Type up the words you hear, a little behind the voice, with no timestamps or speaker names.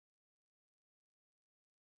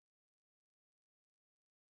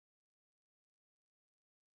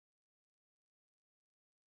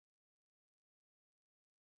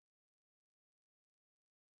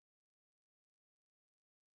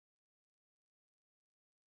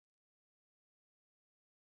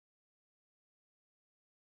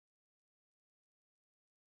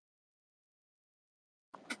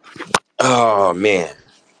Oh man.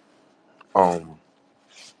 Um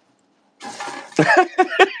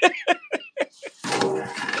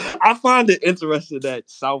I find it interesting that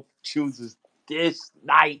South chooses this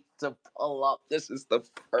night to pull up. This is the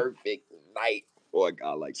perfect night for a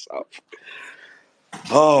guy like South.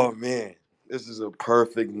 Oh man. This is a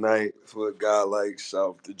perfect night for a guy like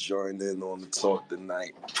South to join in on the talk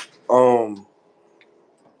tonight. Um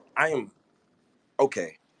I am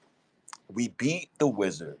okay. We beat the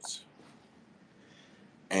Wizards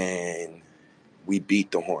and we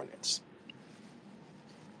beat the Hornets.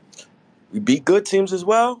 We beat good teams as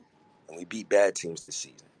well, and we beat bad teams this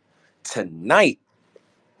season. Tonight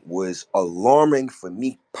was alarming for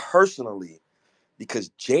me personally because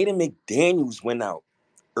Jaden McDaniels went out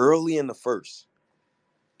early in the first.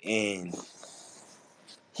 And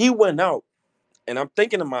he went out, and I'm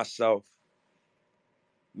thinking to myself,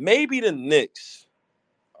 maybe the Knicks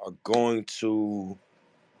are going to,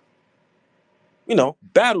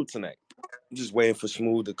 battle tonight. I'm just waiting for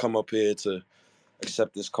Smooth to come up here to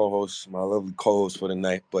accept this co-host, my lovely co-host for the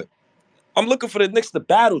night. But I'm looking for the Knicks to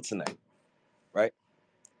battle tonight, right?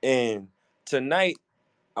 And tonight,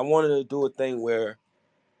 I wanted to do a thing where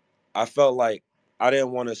I felt like I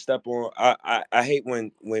didn't want to step on. I hate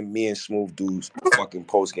when me and Smooth do fucking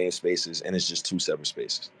post game spaces and it's just two separate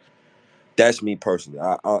spaces. That's me personally.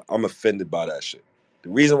 I'm offended by that shit. The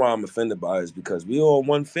reason why I'm offended by it is because we all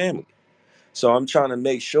one family. So I'm trying to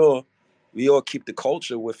make sure we all keep the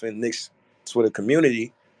culture within Knicks Twitter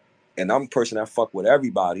community. And I'm a person that fuck with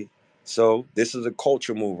everybody. So this is a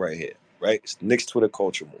culture move right here, right? It's Knicks Twitter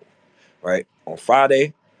culture move, right? On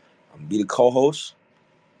Friday, I'm gonna be the co-host,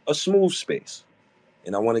 a Smooth space.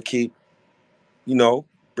 And I want to keep,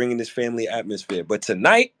 bringing this family atmosphere. But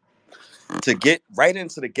tonight, to get right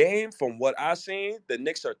into the game, from what I seen, the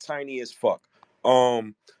Knicks are tiny as fuck.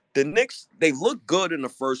 Um, the Knicks, they look good in the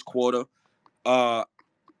first quarter. Uh,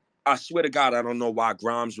 I swear to God, I don't know why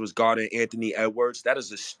Grimes was guarding Anthony Edwards. That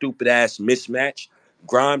is a stupid ass mismatch.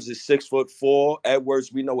 Grimes is 6'4".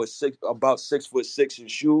 Edwards, we know, is about 6'6" in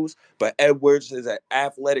shoes, but Edwards is an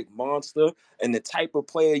athletic monster, and the type of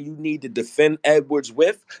player you need to defend Edwards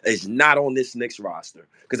with is not on this Knicks roster.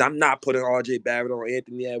 Because I'm not putting RJ Barrett on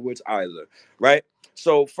Anthony Edwards either, right?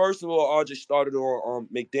 So first of all, RJ started on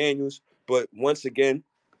McDaniels, but once again,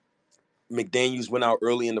 McDaniels went out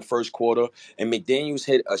early in the first quarter, and McDaniels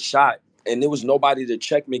hit a shot, and there was nobody to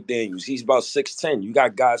check McDaniels. He's about 6'10". You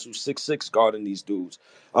got guys who's 6'6" guarding these dudes.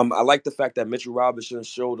 I like the fact that Mitchell Robinson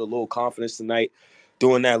showed a little confidence tonight,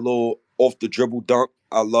 doing that little off the dribble dunk.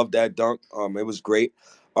 I love that dunk. It was great.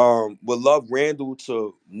 Would love Randall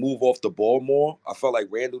to move off the ball more. I felt like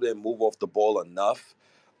Randall didn't move off the ball enough.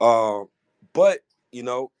 But you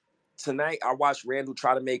know, tonight I watched Randall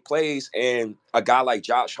try to make plays, and a guy like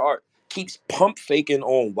Josh Hart keeps pump faking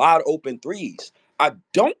on wide open threes. I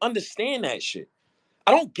don't understand that shit.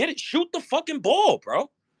 I don't get it. Shoot the fucking ball,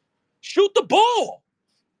 bro. Shoot the ball.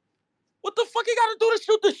 What the fuck you gotta do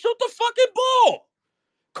to shoot the fucking ball?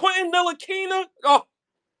 Quentin Ntilikina, oh,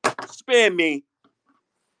 spare me.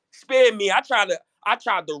 Spare me. I tried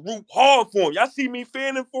to root hard for him. Y'all see me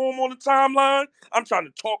fanning for him on the timeline? I'm trying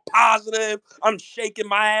to talk positive. I'm shaking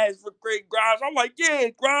my ass for great Grimes. I'm like, yeah,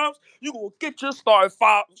 Grimes, you gonna get your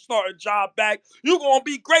starting job back. You gonna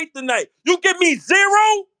be great tonight. You give me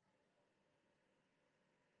zero?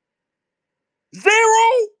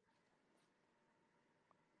 Zero?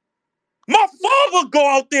 My father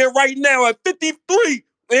go out there right now at 53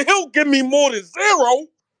 and he'll give me more than zero.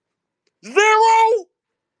 Zero?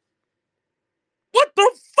 What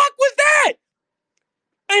the fuck was that?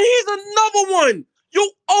 And here's another one.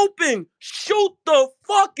 You open. Shoot the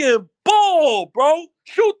fucking ball, bro.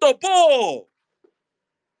 Shoot the ball.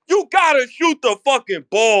 You gotta shoot the fucking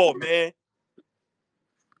ball, man.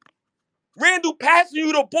 Randall passing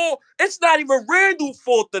you the ball. It's not even Randall's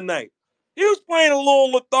fault tonight. He was playing a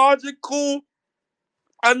little lethargic, cool.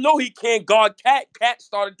 I know he can't guard Cat. Cat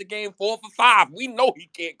started the game 4 for 5. We know he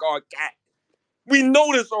can't guard Cat. We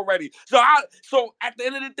know this already. So at the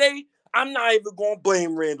end of the day, I'm not even gonna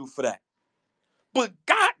blame Randall for that. But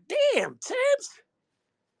goddamn, Tibbs,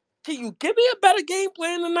 can you give me a better game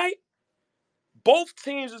plan tonight? Both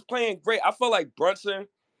teams is playing great. I felt like Brunson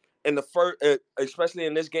in the first, especially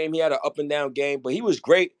in this game, he had an up and down game, but he was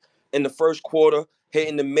great in the first quarter,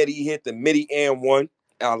 hitting the midi. He hit the midi and one.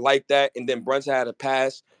 I like that. And then Brunson had a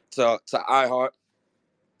pass to iHeart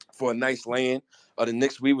for a nice lane. The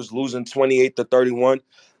Knicks, we was losing 28-31.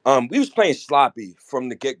 We was playing sloppy from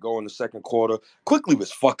the get-go in the second quarter. Quickly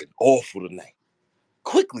was fucking awful tonight.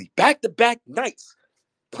 Quickly, back-to-back nights,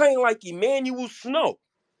 playing like Emmanuel Snow.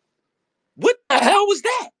 What the hell was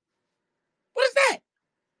that? What is that?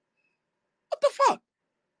 What the fuck?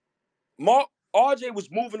 RJ was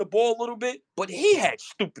moving the ball a little bit, but he had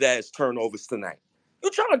stupid ass turnovers tonight. You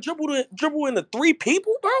trying to dribble into three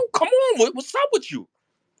people, bro? Come on, what's up with you?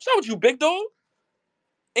 What's up with you, big dog?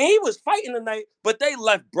 And he was fighting tonight, but they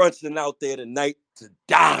left Brunson out there tonight to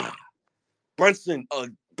die. Brunson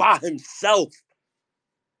by himself.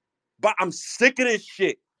 But I'm sick of this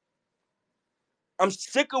shit. I'm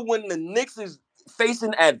sick of when the Knicks is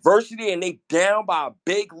facing adversity and they down by a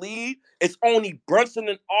big lead. It's only Brunson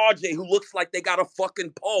and RJ who looks like they got a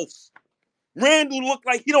fucking pulse. Randall looked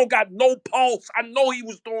like he don't got no pulse. I know he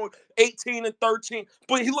was doing 18 and 13,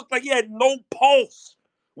 but he looked like he had no pulse.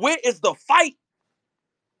 Where is the fight?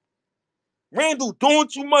 Randall doing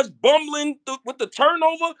too much bumbling with the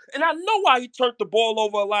turnover, and I know why he turned the ball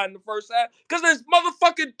over a lot in the first half, because this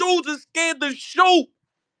motherfucking dudes is scared to shoot.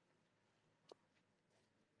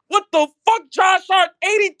 What the fuck, Josh Hart?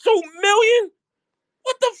 82 million?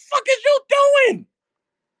 What the fuck is you doing?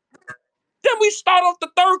 Then we start off the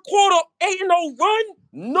third quarter 8-0 run.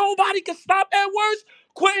 Nobody can stop Edwards.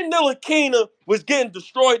 Quentin Ntilikina was getting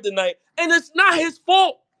destroyed tonight, and it's not his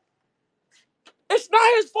fault. It's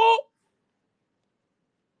not his fault.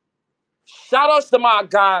 Shout outs to my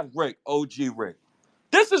guy, Rick, OG Rick.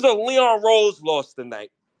 This is a Leon Rose loss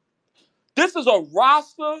tonight. This is a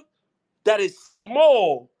roster that is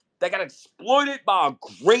small, that got exploited by a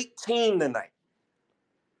great team tonight.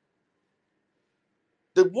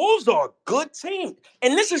 The Wolves are a good team,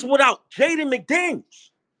 and this is without Jaden McDaniels.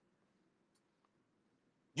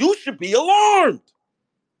 You should be alarmed.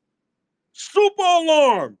 Super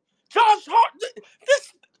alarmed. Josh Hart,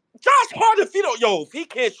 if he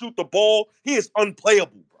can't shoot the ball, he is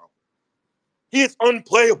unplayable, bro. He is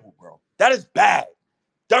unplayable, bro. That is bad.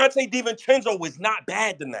 Dante DiVincenzo was not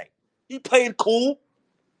bad tonight. He played cool.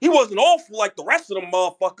 He wasn't awful like the rest of them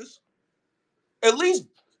motherfuckers. At least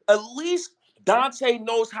Dante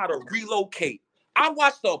knows how to relocate. I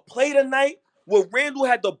watched a play tonight where Randall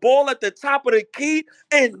had the ball at the top of the key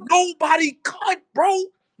and nobody cut, bro.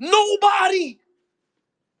 Nobody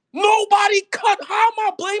cut. How am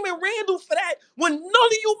I blaming Randall for that when none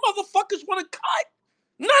of you motherfuckers want to cut?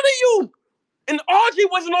 None of you. And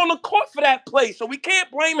RJ wasn't on the court for that play, so we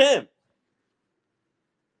can't blame him.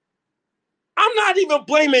 I'm not even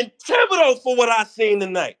blaming Thibodeau for what I seen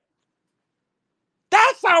tonight.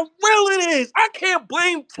 That's how real it is. I can't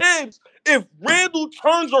blame Tibbs if Randall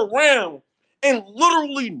turns around and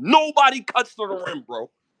literally nobody cuts to the rim, bro.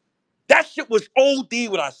 That shit was OD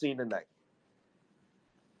what I seen tonight.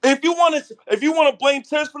 If you want to blame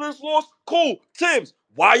Tibbs for this loss, cool. Tibbs,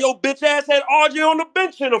 why your bitch ass had RJ on the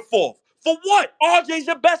bench in the fourth? For what? RJ's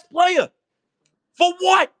your best player. For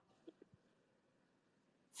what?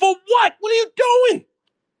 For what? What are you doing?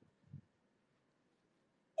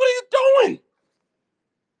 What are you doing?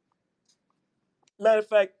 Matter of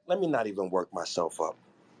fact, let me not even work myself up.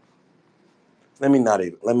 Let me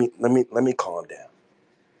calm down.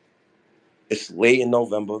 It's late in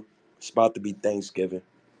November. It's about to be Thanksgiving.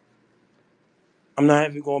 I'm not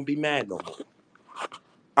even gonna be mad no more.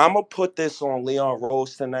 I'm gonna put this on Leon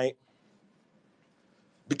Rose tonight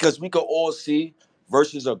because we could all see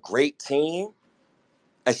versus a great team,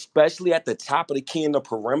 especially at the top of the key in the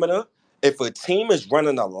perimeter. If a team is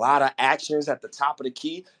running a lot of actions at the top of the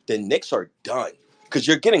key, the Knicks are done because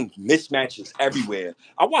you're getting mismatches everywhere.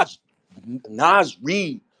 I watched Nas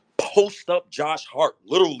Reed post up Josh Hart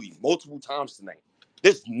literally multiple times tonight.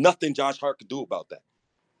 There's nothing Josh Hart could do about that.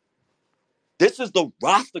 This is the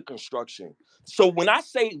roster construction. So when I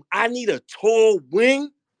say I need a tall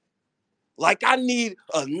wing, like I need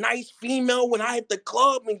a nice female when I hit the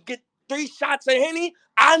club and get 3 shots of Henny,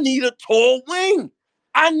 I need a tall wing.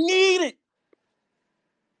 I need it.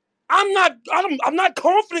 I'm not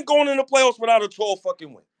confident going in the playoffs without a tall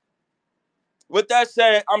fucking wing. With that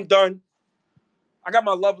said, I'm done. I got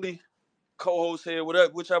my lovely co-host here,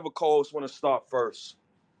 whichever co-host want to start first.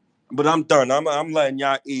 But I'm done. I'm letting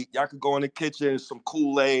y'all eat. Y'all could go in the kitchen, some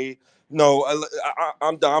Kool-Aid. No,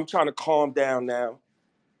 I'm done. I'm trying to calm down now.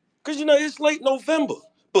 Because, it's late November.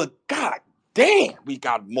 But god damn, we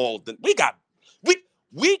got mauled. We got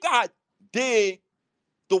did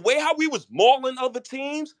the way how we was mauling other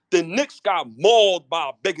teams, the Knicks got mauled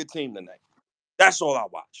by a bigger team tonight. That's all I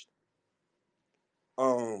watched.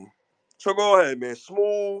 So go ahead, man.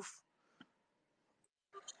 Smooth.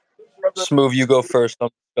 Smooth, you go first. I'm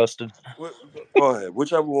disgusted. Go ahead.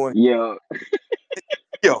 Whichever one. Yo,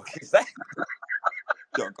 Exactly.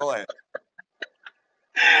 Yo, go ahead.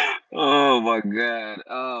 oh my God.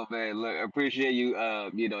 Oh man, look, I appreciate you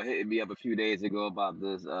hitting me up a few days ago about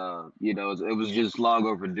this. It was just long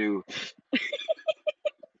overdue.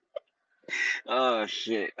 Oh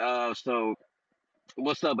shit. So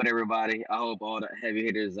what's up with everybody? I hope all the heavy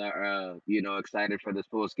hitters are excited for this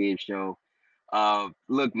post game show.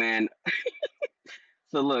 Look, man.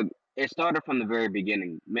 So look, it started from the very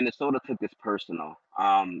beginning. Minnesota took this personal.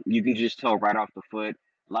 You can just tell right off the foot.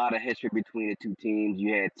 A lot of history between the two teams.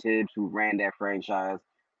 You had Tibbs, who ran that franchise,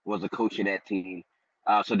 was a coach of that team.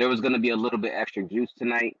 So there was going to be a little bit extra juice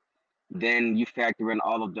tonight. Then you factor in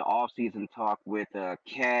all of the offseason talk with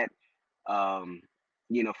Cat, um,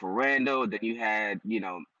 for Randall. Then you had,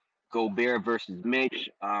 Gobert versus Mitch.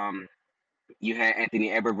 You had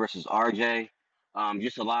Anthony Edwards versus RJ.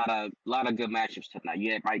 Just a lot of good matchups tonight.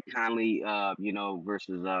 You had Mike Conley,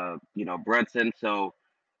 versus Brunson. So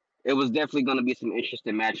it was definitely going to be some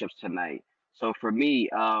interesting matchups tonight. So for me,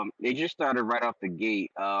 it just started right off the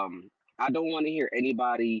gate. I don't want to hear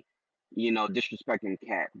anybody, disrespecting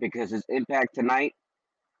Cat because his impact tonight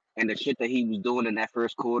and the shit that he was doing in that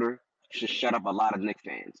first quarter should shut up a lot of Knicks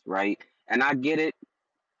fans, right? And I get it.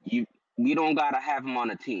 You we don't gotta have him on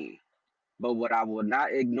the team. But what I will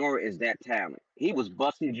not ignore is that talent. He was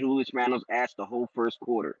busting Julius Randle's ass the whole first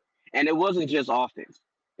quarter. And it wasn't just offense.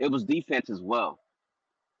 It was defense as well.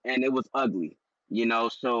 And it was ugly.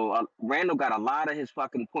 So Randle got a lot of his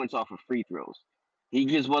fucking points off of free throws. He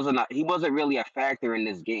wasn't really a factor in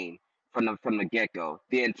this game from the get-go.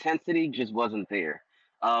 The intensity just wasn't there.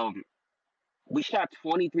 Um we shot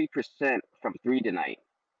 23% from three tonight.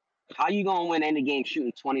 How you gonna win any game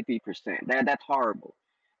shooting 23%? That's horrible.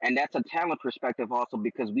 And that's a talent perspective also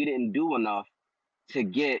because we didn't do enough to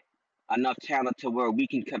get enough talent to where we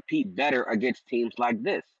can compete better against teams like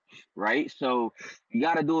this, right? So you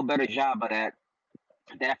got to do a better job of that.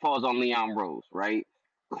 That falls on Leon Rose, right?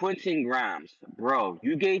 Quentin Grimes, bro,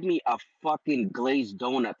 you gave me a fucking glazed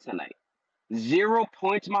donut tonight. 0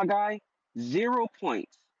 points, my guy. 0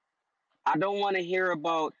 points. I don't want to hear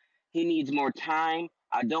about he needs more time.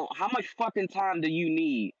 I don't. How much fucking time do you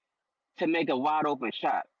need to make a wide open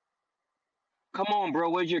shot? Come on, bro.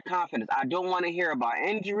 Where's your confidence? I don't want to hear about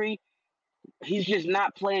injury. He's just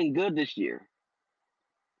not playing good this year.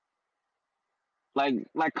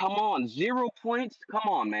 Come on, 0 points. Come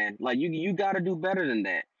on, man. Like you got to do better than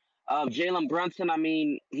that. Jalen Brunson. I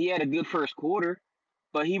mean, he had a good first quarter,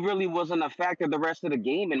 but he really wasn't a factor the rest of the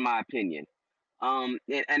game, in my opinion.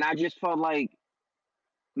 And I just felt like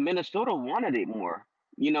Minnesota wanted it more.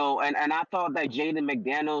 And I thought that Jaden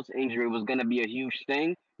McDaniels injury was going to be a huge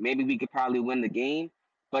thing. Maybe we could probably win the game.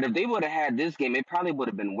 But if they would have had this game, it probably would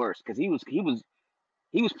have been worse because he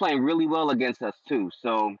was playing really well against us too.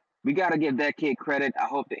 So we got to give that kid credit. I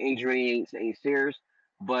hope the injury ain't serious,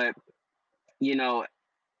 but you know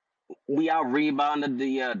we out rebounded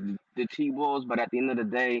the T Wolves. But at the end of the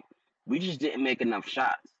day, we just didn't make enough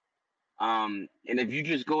shots. And if you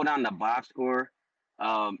just go down the box score,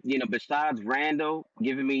 besides Randall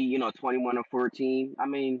giving me, 21 or 14, I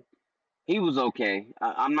mean, he was okay.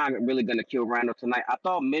 I'm not really going to kill Randall tonight. I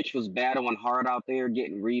thought Mitch was battling hard out there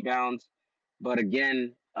getting rebounds. But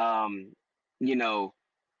again, you know,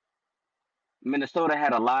 Minnesota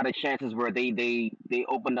had a lot of chances where they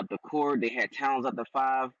opened up the court. They had Towns at the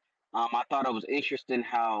five. I thought it was interesting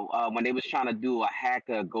how when they was trying to do a hack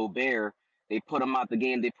of Gobert, they put him out the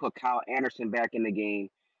game. They put Kyle Anderson back in the game,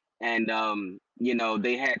 and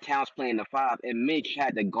they had Towns playing the five, and Mitch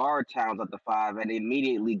had to guard Towns at the five, and they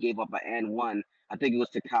immediately gave up an and one. I think it was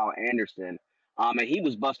to Kyle Anderson, and he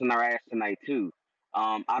was busting our ass tonight too.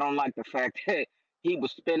 I don't like the fact that he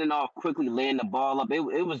was spinning off quickly, laying the ball up. It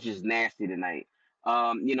was just nasty tonight.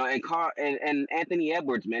 And Anthony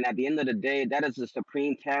Edwards, man. At the end of the day, that is a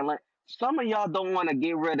supreme talent. Some of y'all don't want to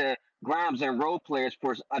get rid of Grimes and role players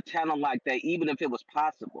for a talent like that, even if it was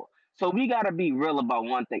possible. So we got to be real about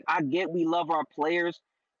one thing. I get we love our players,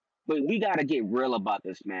 but we got to get real about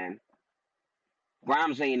this, man.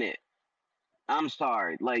 Grimes ain't it. I'm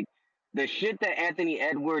sorry. Like the shit that Anthony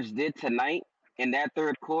Edwards did tonight in that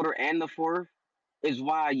third quarter and the fourth is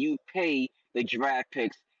why you pay the draft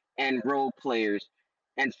picks and role players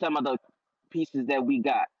and some of the pieces that we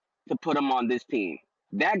got to put them on this team.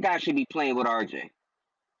 That guy should be playing with RJ.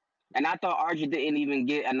 And I thought RJ didn't even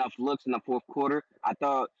get enough looks in the fourth quarter. I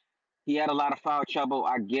thought he had a lot of foul trouble.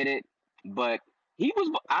 I get it, but he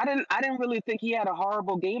was. I didn't really think he had a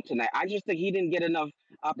horrible game tonight. I just think he didn't get enough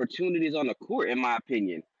opportunities on the court, in my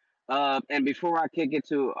opinion. And before I kick it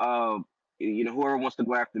to whoever wants to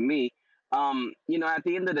go after me, at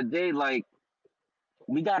the end of the day, like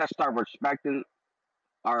we gotta start respecting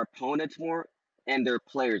our opponents more and their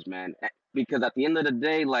players, man. Because at the end of the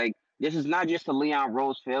day, like this is not just a Leon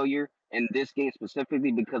Rose failure in this game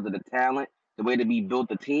specifically because of the talent, the way that we built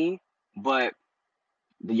the team, but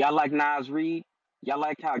do y'all like Nas Reed? Y'all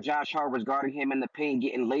liked how Josh Hart was guarding him in the paint,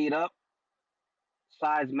 getting laid up.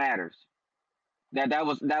 Size matters. That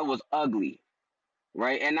was ugly,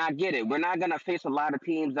 right? And I get it. We're not gonna face a lot of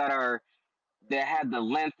teams that have the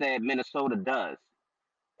length that Minnesota does,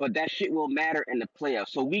 but that shit will matter in the playoffs.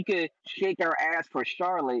 So we could shake our ass for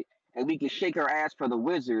Charlotte and we could shake our ass for the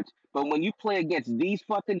Wizards, but when you play against these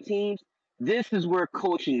fucking teams, this is where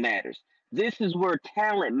coaching matters. This is where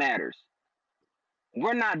talent matters.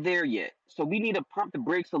 We're not there yet. So we need to pump the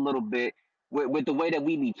brakes a little bit with the way that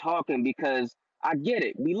we be talking because I get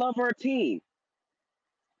it. We love our team.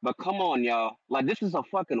 But come on, y'all. Like, this is a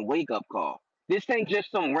fucking wake up call. This ain't just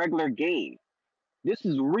some regular game. This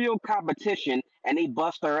is real competition, and they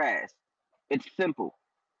bust our ass. It's simple.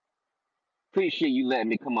 Appreciate you letting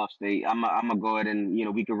me come up state. I'm gonna go ahead and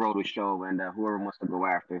we can roll the show, and whoever wants to go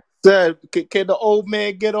after. Said, can the old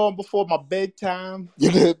man get on before my bedtime?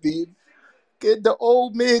 You know what I mean? Can the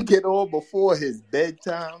old man get on before his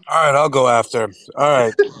bedtime? All right, I'll go after. All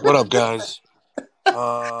right, what up, guys?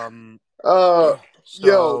 Um, Uh,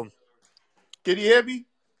 yo, so can you hear me?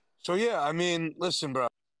 yeah, I mean, listen, bro.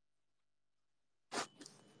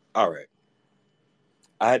 All right.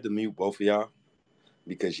 I had to mute both of y'all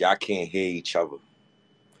because y'all can't hear each other.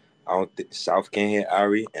 I don't think South can't hear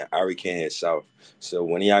Ari and Ari can't hear South. So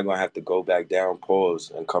when y'all gonna have to go back down,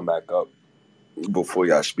 pause, and come back up before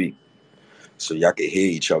y'all speak. So y'all can hear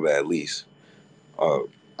each other at least. All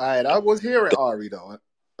right, I was hearing Ari though.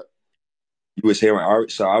 You was hearing Ari,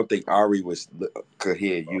 so I don't think Ari could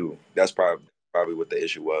hear you. That's probably what the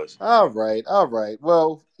issue was. All right, all right.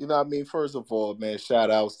 Well, you know what I mean? First of all, man,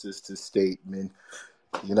 shout outs to State, man.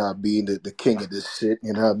 You know, being the king of this shit.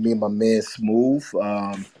 You know what I mean? My man Smooth.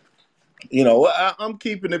 I'm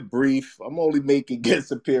keeping it brief. I'm only making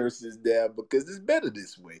guest appearances now because it's better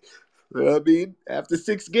this way. You know what I mean? After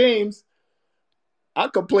 6 games, I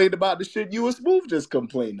complained about the shit you and Smooth just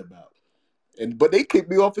complained about. But they kicked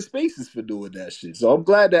me off of spaces for doing that shit. So I'm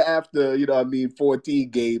glad that after, 14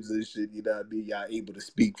 games and shit, y'all able to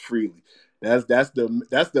speak freely. That's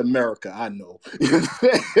the America I know. You know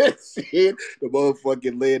what I'm saying? The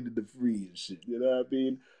motherfucking land of the free and shit. You know what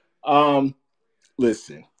I mean?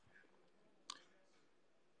 Listen,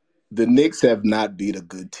 the Knicks have not beat a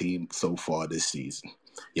good team so far this season.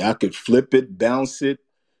 Y'all could flip it, bounce it,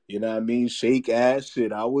 you know what I mean? Shake ass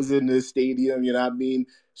shit. I was in the stadium, you know what I mean?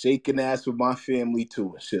 Shaking ass with my family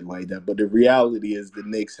too and shit like that. But the reality is the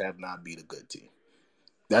Knicks have not beat a good team.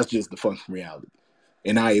 That's just the fucking reality.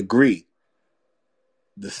 And I agree.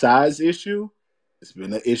 The size issue, it's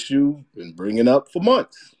been an issue, been bringing up for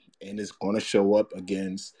months. And it's going to show up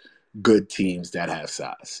against good teams that have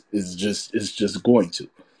size. It's just going to.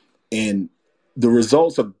 And the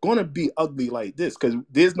results are going to be ugly like this because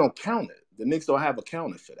there's no counter. The Knicks don't have a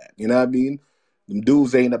counter for that. You know what I mean? Them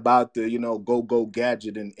dudes ain't about to, go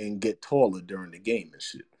gadget and get taller during the game and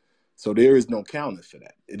shit. So there is no counter for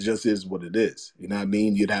that. It just is what it is. You know what I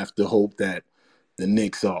mean? You'd have to hope that the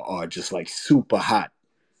Knicks are just like super hot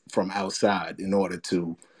from outside in order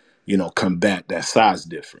to, combat that size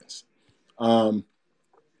difference. Um,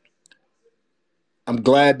 I'm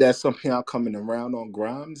glad that somehow coming around on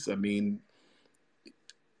Grimes. I mean,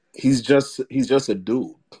 he's just a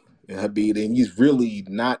dude. You know what I mean? And he's really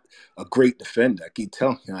not a great defender. I keep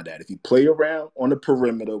telling you that. If you play around on the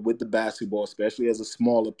perimeter with the basketball, especially as a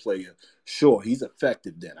smaller player, sure, he's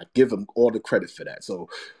effective then. I give him all the credit for that. So,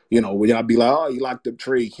 when y'all be like, oh, you locked up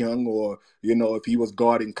Trey Young, or, if he was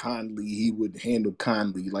guarding Conley, he would handle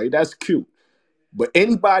Conley. Like, that's cute. But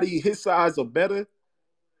anybody his size or better,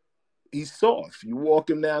 he's soft. You walk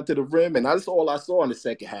him down to the rim, and that's all I saw in the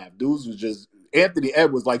second half. Dudes was just Anthony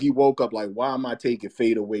Edwards, like he woke up like, why am I taking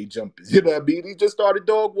fadeaway jumpers? You know what I mean? He just started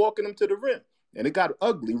dog walking him to the rim. And it got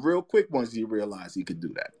ugly real quick once he realized he could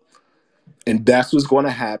do that. And that's what's going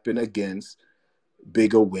to happen against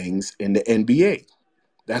bigger wings in the NBA.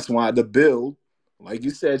 That's why the build, like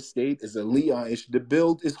you said, State, is a Leon issue. The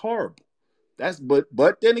build is horrible.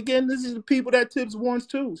 But then again, this is the people that Tibbs wants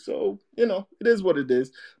too. So, it is what it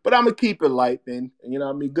is. But I'm gonna keep it light, man. And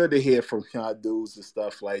I mean, good to hear from y'all dudes and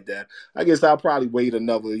stuff like that. I guess I'll probably wait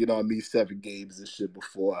another, 7 games and shit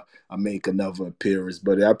before I make another appearance.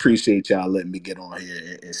 But I appreciate y'all letting me get on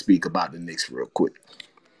here and speak about the Knicks real quick.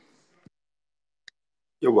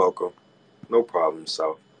 You're welcome. No problem,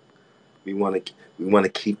 South. We want to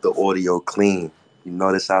keep the audio clean. You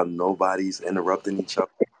notice how nobody's interrupting each other.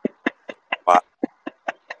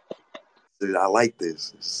 I like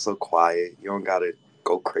this. It's so quiet. You don't gotta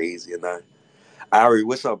go crazy and that. Ari,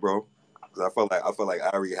 what's up, bro? 'Cause I felt like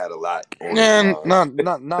Ari had a lot on his Man, mind.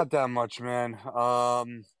 not that much, man. What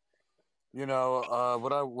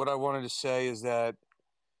I wanted to say is that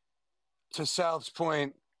to South's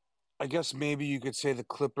point, I guess maybe you could say the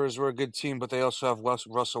Clippers were a good team, but they also have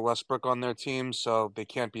Russell Westbrook on their team, so they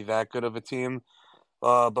can't be that good of a team.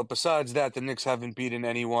 But besides that, the Knicks haven't beaten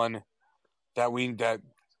anyone that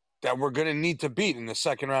we're going to need to beat in the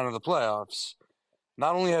second round of the playoffs.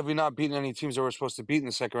 Not only have we not beaten any teams that we're supposed to beat in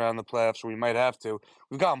the second round of the playoffs, or we might have to,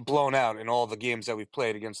 we've gotten blown out in all the games that we've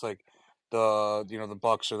played against like the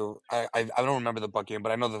Bucks or I don't remember the Buck game,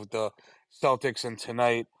 but I know the Celtics and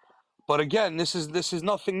tonight. But again, this is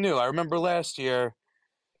nothing new. I remember last year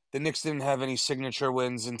the Knicks didn't have any signature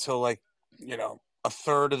wins until like a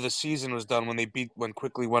third of the season was done when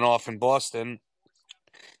Quickly went off in Boston.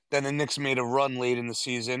 Then the Knicks made a run late in the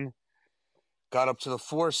season, got up to the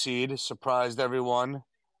 4 seed, surprised everyone,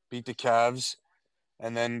 beat the Cavs,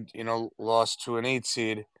 and then lost to an 8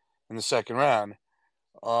 seed in the second round.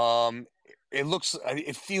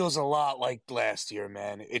 It feels a lot like last year,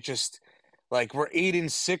 man. It just like we're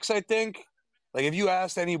 8-6, I think. Like if you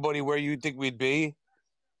asked anybody where you think we'd be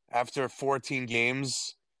after 14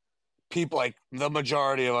 games, people like the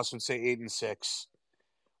majority of us would say 8-6.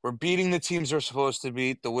 We're beating the teams we're supposed to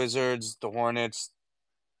beat: the Wizards, the Hornets,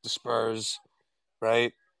 the Spurs,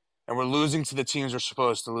 right? And we're losing to the teams we're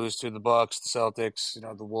supposed to lose to: the Bucks, the Celtics,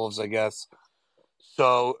 the Wolves, I guess.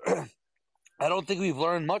 So I don't think we've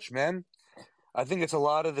learned much, man. I think it's a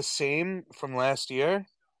lot of the same from last year.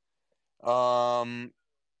 The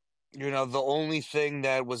only thing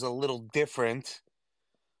that was a little different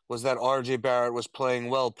was that RJ Barrett was playing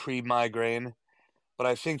well pre-migraine, but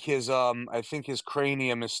I think his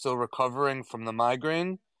cranium is still recovering from the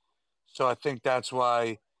migraine. So I think that's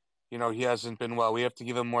why, he hasn't been well. We have to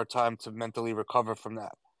give him more time to mentally recover from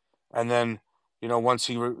that. And then, once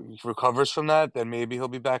he recovers from that, then maybe he'll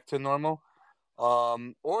be back to normal.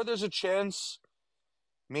 Or there's a chance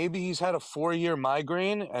maybe he's had a 4-year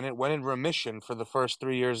migraine and it went in remission for the first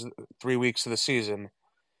 3 weeks of the season,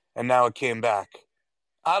 and now it came back.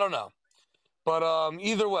 I don't know. But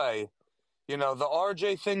either way, the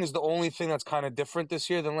RJ thing is the only thing that's kind of different this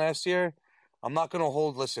year than last year. I'm not going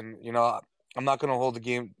to I'm not going to hold the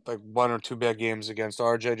game like 1 or 2 bad games against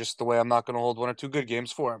RJ, just the way I'm not going to hold 1 or 2 good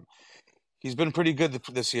games for him. He's been pretty good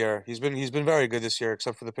this year. He's been very good this year,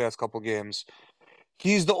 except for the past couple games.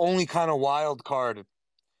 He's the only kind of wild card.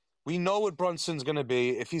 We know what Brunson's going to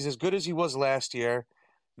be. If he's as good as he was last year,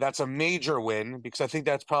 that's a major win because I think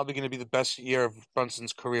that's probably going to be the best year of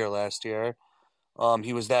Brunson's career last year.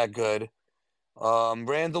 He was that good.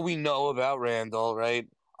 Randall, we know about Randall, right?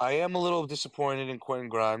 I am a little disappointed in Quentin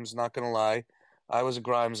Grimes, not going to lie. I was a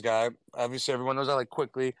Grimes guy. Obviously, everyone knows I like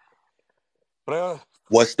Quickly. But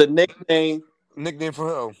What's the nickname? nickname for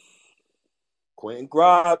who? Quentin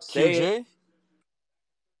Grimes. Say it.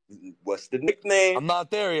 QG? What's the nickname? I'm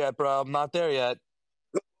not there yet, bro. I'm not there yet.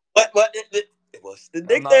 What? What's the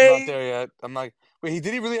I'm not nickname? there yet. I'm like, wait,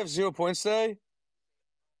 did he really have 0 points today?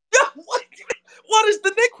 What? What is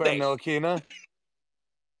the Quentin nickname? Ntilikina?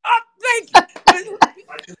 Thank you.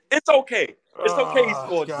 It's okay. It's okay. He Oh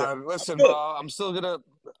scored 0. God! Listen, Good. bro.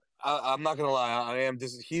 I'm not gonna lie. I am.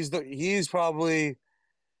 He's probably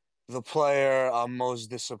the player I'm most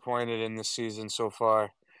disappointed in this season so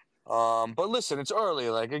far. But listen, it's early.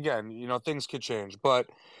 Like again, things could change. But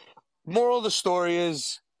moral of the story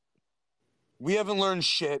is, we haven't learned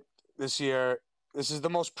shit this year. This is the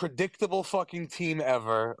most predictable fucking team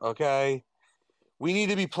ever. Okay, we need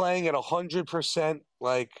to be playing at 100%.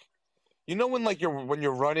 Like, when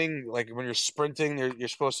you're running, like when you're sprinting, you're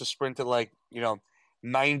supposed to sprint at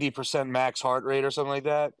 90% max heart rate or something like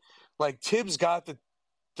that. Like Tibbs got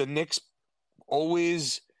the Knicks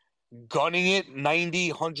always gunning it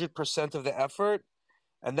 90-100% of the effort,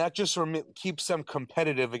 and that just keeps them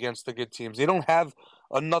competitive against the good teams. They don't have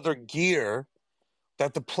another gear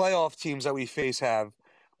that the playoff teams that we face have.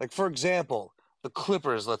 Like, for example, the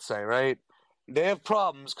Clippers, let's say, right? They have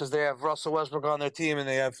problems because they have Russell Westbrook on their team and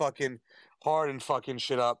they have fucking Harden fucking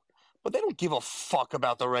shit up. But they don't give a fuck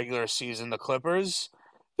about the regular season, the Clippers.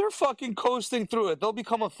 They're fucking coasting through it. They'll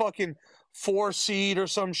become a fucking 4 seed or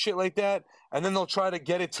some shit like that, and then they'll try to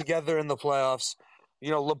get it together in the playoffs.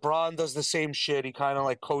 LeBron does the same shit. He kind of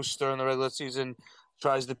like coasts during the regular season,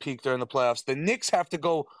 tries to peak during the playoffs. The Knicks have to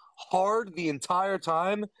go hard the entire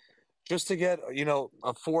time just to get,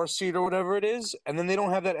 a 4 seed or whatever it is, and then they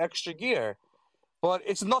don't have that extra gear. But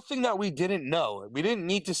it's nothing that we didn't know. We didn't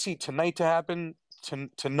need to see tonight to happen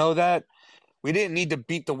to know that. We didn't need to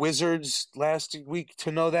beat the Wizards last week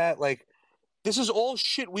to know that. Like, this is all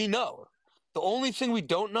shit we know. The only thing we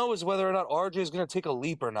don't know is whether or not RJ is going to take a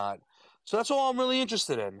leap or not. So that's all I'm really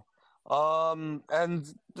interested in.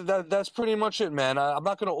 And that's pretty much it, man. I'm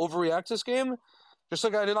not going to overreact this game Just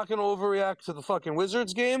like I'm not going to overreact to the fucking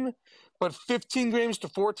Wizards game, but 15 games to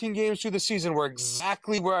 14 games through the season were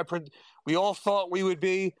exactly where we all thought we would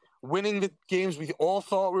be, winning the games we all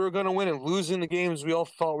thought we were going to win and losing the games we all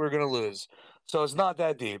thought we were going to lose. So it's not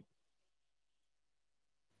that deep.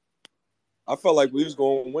 I felt like we was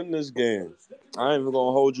gonna win this game. I ain't even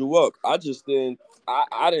gonna hold you up. I just didn't.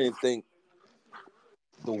 I didn't think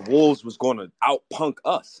the Wolves was gonna out punk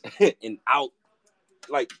us and out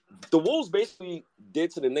like the Wolves basically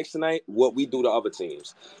did to the Knicks tonight what we do to other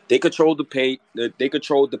teams. They controlled the paint. They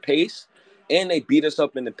controlled the pace, and they beat us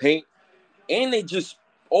up in the paint. And they just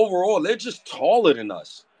overall they're just taller than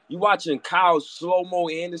us. You watching Kyle Slow Mo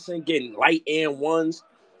Anderson getting light and ones.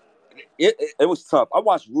 It was tough. I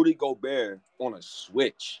watched Rudy Gobert on a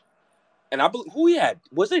switch. And I believe who he had.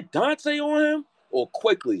 Was it Dante on him or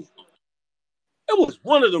Quickly? It was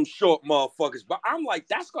one of them short motherfuckers. But I'm like,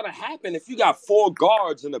 that's gonna happen if you got 4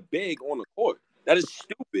 guards and a big on the court. That is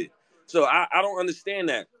stupid. So I don't understand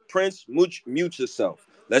that. Prince, mute yourself.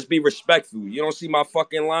 Let's be respectful. You don't see my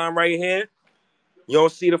fucking line right here? You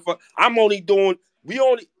don't see the fuck. We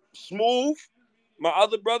only Smooth, my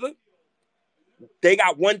other brother. They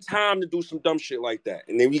got one time to do some dumb shit like that,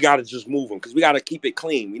 and then we gotta just move them because we gotta keep it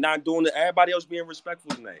clean. We're not doing it. Everybody else being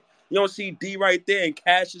respectful tonight. You don't see D right there and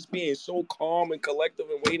Cassius being so calm and collective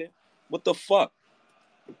and waiting. What the fuck?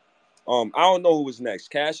 I don't know who was next,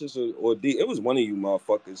 Cassius or D. It was one of you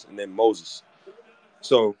motherfuckers, and then Moses.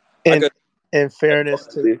 So, like, in fairness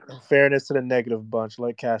to the negative bunch,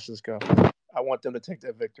 let Cassius go. I want them to take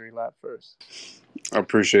their victory lap first. I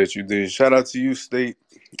appreciate you, D. Shout out to you, State.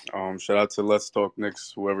 Shout out to Let's Talk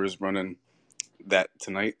Knicks, whoever is running that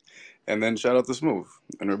tonight. And then shout out to Smooth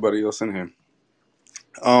and everybody else in here.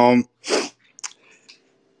 All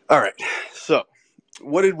right. So,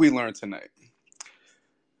 what did we learn tonight?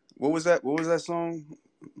 What was that? What was that song?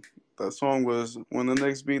 That song was When the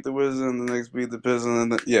Knicks Beat the Wizards and the Knicks Beat the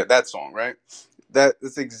Pistons. Yeah, that song, right?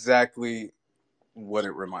 That's exactly what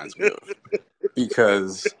it reminds me of.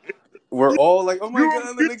 Because we're all like, oh my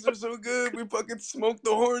God, the Knicks are so good. We fucking smoked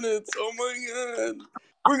the Hornets. Oh my God.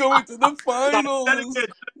 We're going to the finals.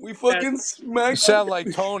 We fucking You smacked sound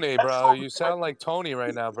like Tony, bro. You sound like Tony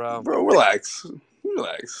right now, bro. Bro, relax.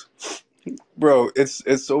 Relax. Bro,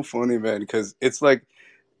 it's so funny, man, because it's like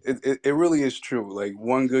it really is true. Like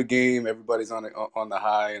one good game, everybody's on the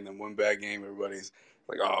high, and then one bad game, everybody's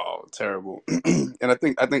like, oh, terrible. And I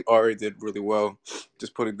think Ari did really well,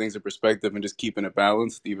 just putting things in perspective and just keeping it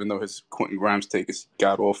balanced, even though his Quentin Grimes take is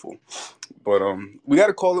god awful. But we got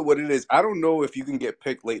to call it what it is. I don't know if you can get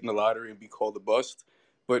picked late in the lottery and be called a bust,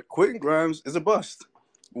 but Quentin Grimes is a bust.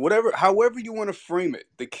 However you want to frame it,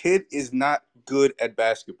 the kid is not good at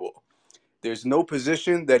basketball. There's no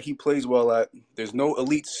position that he plays well at. There's no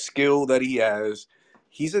elite skill that he has.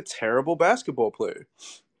 He's a terrible basketball player.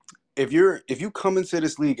 If you come into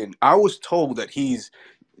this league, and I was told that he's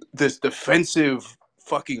this defensive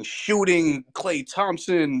fucking shooting Klay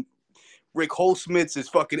Thompson, Rick Holsmith is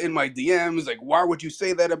fucking in my DMs. Like, why would you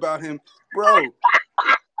say that about him? Bro,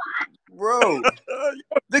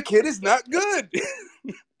 the kid is not good.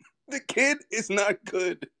 The kid is not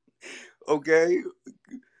good. Okay?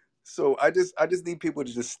 So I just need people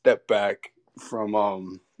to just step back from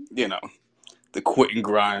the Quentin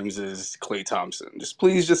Grimes is Klay Thompson.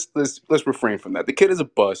 Let's refrain from that. The kid is a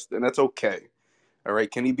bust, and that's okay. All right,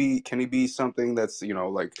 can he be something that's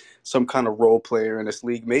like some kind of role player in this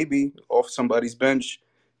league? Maybe off somebody's bench,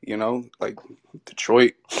 like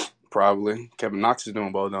Detroit, probably. Kevin Knox is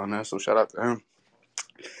doing well down there, so shout out to him.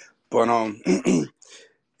 But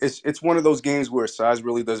it's one of those games where size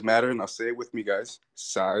really does matter, and I'll say it with me, guys.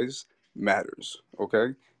 Size matters,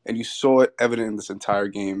 okay? And you saw it evident in this entire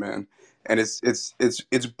game, man. And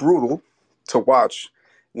it's brutal to watch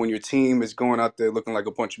when your team is going out there looking like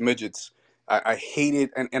a bunch of midgets. I hate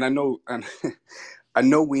it, and I know I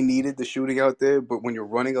know we needed the shooting out there, but when you're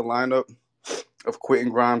running a lineup of Quentin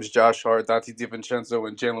Grimes, Josh Hart, Dante DiVincenzo,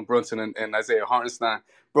 and Jalen Brunson and Isaiah Hartenstein,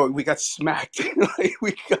 bro, we got smacked.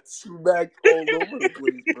 We got smacked all over the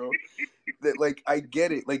place, bro. That I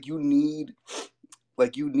get it. You need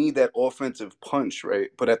that offensive punch, right?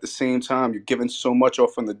 But at the same time, you're giving so much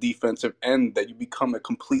off on the defensive end that you become a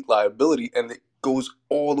complete liability, and it goes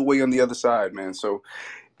all the way on the other side, man. So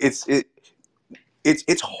it's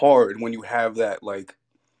hard when you have that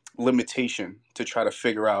limitation to try to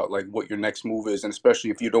figure out what your next move is, and especially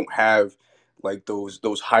if you don't have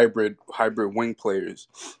those hybrid wing players,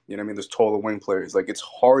 you know what I mean, those taller wing players. It's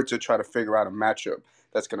hard to try to figure out a matchup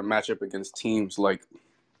that's going to match up against teams like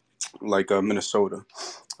Minnesota.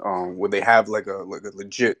 where they have like a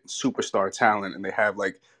legit superstar talent, and they have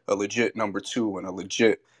like a legit number two and a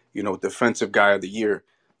legit defensive guy of the year.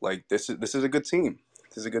 Like this is a good team.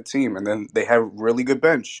 This is a good team, and then they have really good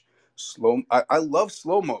bench. I love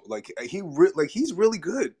slow mo. Like he's really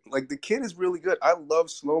good. Like the kid is really good. I love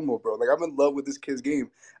slow mo, bro. Like I'm in love with this kid's game.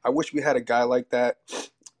 I wish we had a guy like that.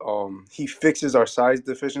 He fixes our size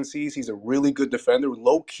deficiencies. He's a really good defender,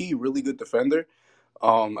 low key, really good defender.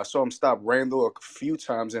 I saw him stop Randall a few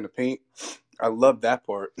times in the paint. I love that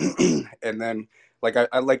part. And then, like,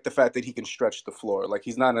 I like the fact that he can stretch the floor. Like,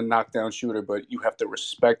 he's not a knockdown shooter, but you have to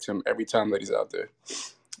respect him every time that he's out there.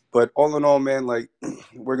 But all in all, man, like,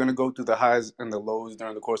 we're gonna go through the highs and the lows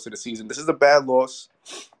during the course of the season. This is a bad loss.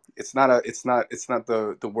 It's not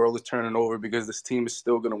the world is turning over, because this team is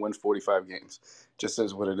still gonna win 45 games. Just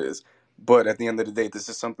as what it is. But at the end of the day, this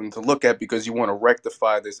is something to look at, because you want to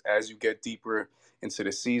rectify this as you get deeper into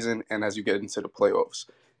the season and as you get into the playoffs,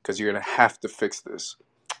 because you're gonna have to fix this.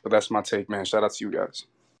 But that's my take, man. Shout out to you guys.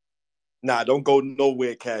 Nah, don't go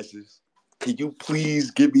nowhere, Cassius. Can you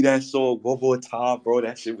please give me that song one more time, bro?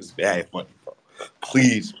 That shit was bad funny, bro.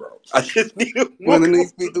 Please, bro. I just need it When one the more.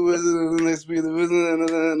 Knicks beat the Wizards, when the Knicks beat the Wizards, we going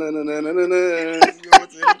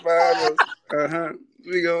to the finals.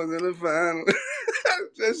 We going to the finals.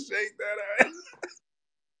 Just shake that ass.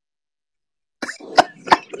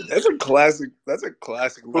 That's a classic. That's a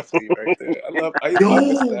classic lefty right there. I missed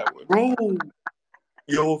Yo, that one. bro.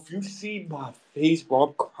 Yo, if you see my face, bro,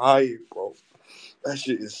 I'm crying, bro. That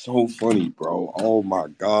shit is so funny, bro. Oh my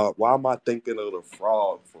god. Why am I thinking of the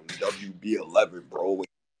frog from WB11, bro? When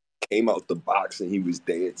he came out the box and he was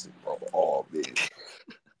dancing, bro. Oh man.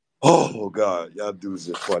 Oh god. Y'all dudes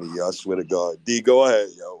are funny, yo. I swear to God. D, go ahead,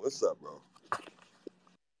 yo. What's up, bro?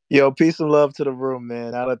 Yo, peace and love to the room,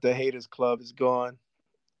 man. Now that the haters club is gone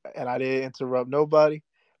and I didn't interrupt nobody,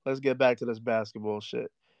 let's get back to this basketball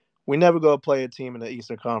shit. We never go play a team in the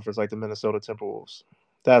Eastern Conference like the Minnesota Timberwolves.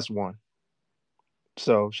 That's one.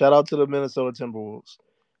 So shout out to the Minnesota Timberwolves.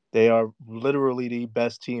 They are literally the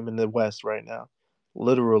best team in the West right now.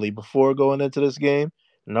 Literally, before going into this game,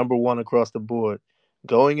 number one across the board.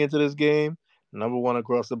 Going into this game, number one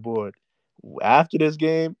across the board. After this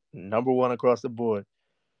game, number one across the board.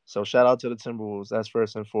 So shout out to the Timberwolves. That's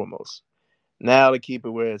first and foremost. Now to keep it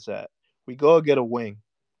where it's at. We go get a wing.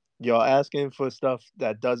 Y'all asking for stuff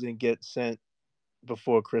that doesn't get sent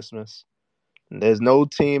before Christmas. There's no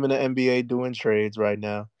team in the NBA doing trades right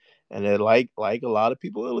now. And they're like a lot of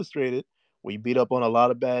people illustrated, we beat up on a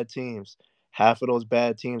lot of bad teams. Half of those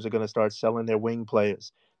bad teams are gonna start selling their wing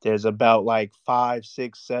players. There's about like 5,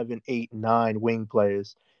 6, 7, 8, 9 wing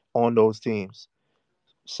players on those teams.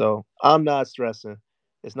 So I'm not stressing.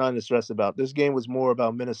 It's nothing to stress about. This game was more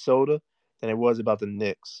about Minnesota than it was about the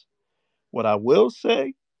Knicks. What I will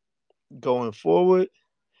say going forward,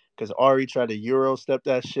 because Ari tried to Euro step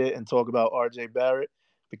that shit and talk about RJ Barrett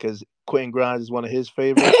because Quentin Grimes is one of his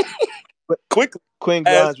favorites. But Quickly, Quentin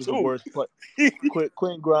as Grimes was the too. worst play.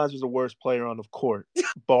 Quentin Grimes was the worst player on the court,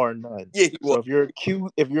 bar none. Yeah, he So was.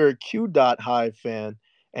 if you're a Q dot Hive fan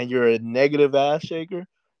and you're a negative ass shaker,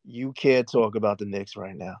 you can't talk about the Knicks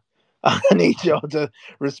right now. I need y'all to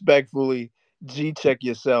respectfully G check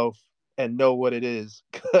yourself and know what it is,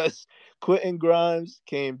 because Quentin Grimes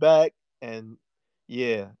came back and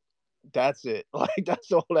yeah, that's it. Like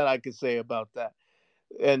that's all that I could say about that.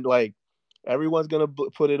 And like everyone's gonna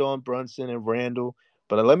put it on Brunson and Randall,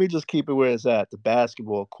 but let me just keep it where it's at, the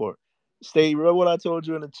basketball court. Stay. Remember what I told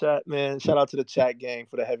you in the chat, man. Shout out to the chat gang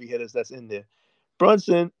for the heavy hitters that's in there.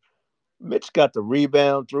 Brunson, Mitch got the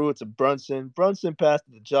rebound, threw it to Brunson. Brunson passed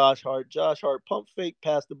it to Josh Hart. Josh Hart pump fake,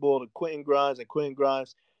 passed the ball to Quentin Grimes, and Quentin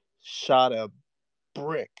Grimes shot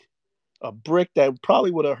brick, a brick that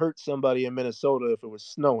probably would have hurt somebody in Minnesota if it was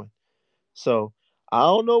snowing. So I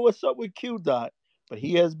don't know what's up with Q Dot, but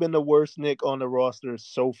he has been the worst Nick on the roster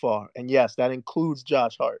so far. And yes, that includes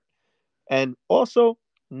Josh Hart. And also,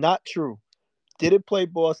 not true. Didn't play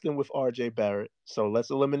Boston with RJ Barrett. So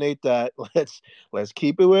let's eliminate that. Let's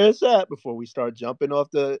keep it where it's at before we start jumping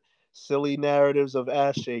off the silly narratives of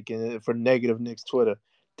ass shaking for negative Knicks Twitter.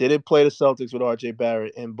 Didn't play the Celtics with RJ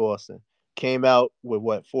Barrett in Boston. Came out with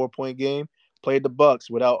what, 4-point game? Played the Bucks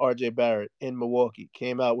without RJ Barrett in Milwaukee.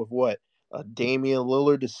 Came out with what? A Damian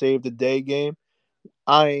Lillard to save the day game.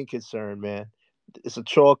 I ain't concerned, man. It's a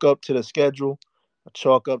chalk up to the schedule, a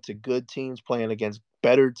chalk up to good teams playing against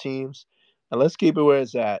better teams. And let's keep it where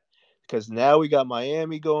it's at, because now we got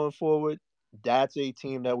Miami going forward. That's a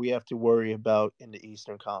team that we have to worry about in the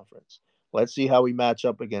Eastern Conference. Let's see how we match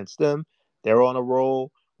up against them. They're on a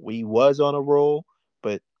roll. We was on a roll,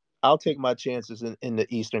 but I'll take my chances in the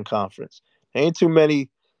Eastern Conference. There ain't too many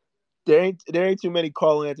There ain't too many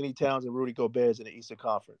Karl Anthony Towns and Rudy Gobert's in the Eastern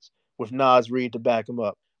Conference with Nas Reed to back him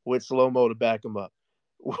up, with Slow Mo to back him up,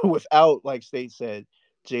 without, like State said,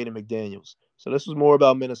 Jaden McDaniels. So this was more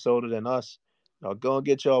about Minnesota than us. Y'all go and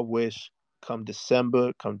get y'all wish come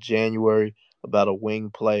December, come January about a wing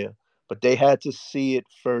player. But they had to see it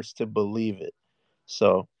first to believe it.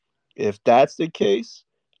 So if that's the case,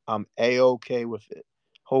 I'm A-OK with it.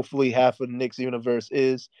 Hopefully half of the Knicks universe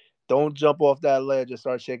is. Don't jump off that ledge and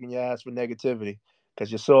start shaking your ass for negativity.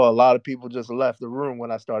 Because you saw a lot of people just left the room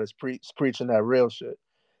when I started preaching that real shit.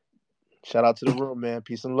 Shout out to the room, man.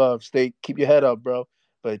 Peace and love. Keep your head up, bro.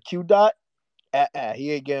 But Q Dot,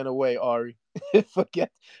 he ain't getting away, Ari.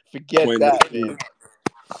 forget Quinn that, man. Ntilikina.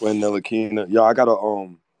 Quinn Ntilikina. Yo, I gotta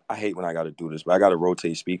I hate when I gotta do this, but I gotta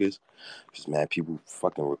rotate speakers. Because man, people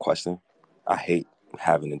fucking requesting. I hate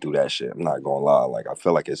having to do that shit. I'm not gonna lie. Like I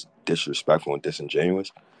feel like it's disrespectful and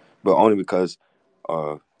disingenuous. But only because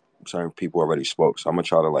certain people already spoke. So I'm gonna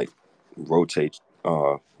try to like rotate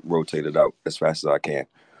rotate it out as fast as I can.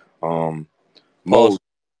 Mo Pause.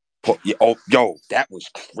 yeah, oh yo, that was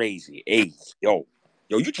crazy. Hey, yo,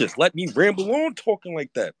 you just let me ramble on talking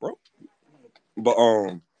like that, bro. But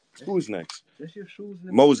who's next?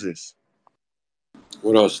 Moses.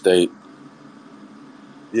 What else, State?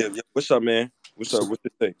 Yeah, what's up, man? What's up? What's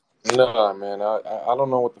your thing? Nah, man, I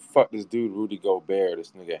don't know what the fuck this dude Rudy Gobert,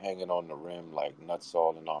 this nigga hanging on the rim like nuts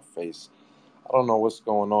all in our face. I don't know what's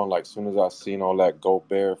going on. Like, soon as I seen all that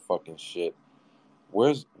Gobert fucking shit,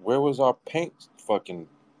 where was our paint fucking?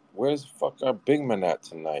 Where's fuck our big man at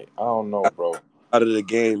tonight? I don't know, bro. Out of the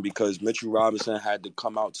game because Mitchell Robinson had to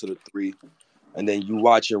come out to the three, and then you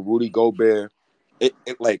watching Rudy Gobert. It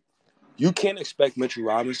like you can't expect Mitchell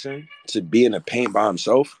Robinson to be in the paint by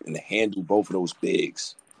himself and to handle both of those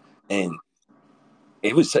bigs, and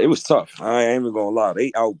it was tough. I ain't even gonna lie.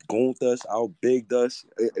 They outgooned us, outbigged us.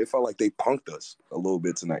 It felt like they punked us a little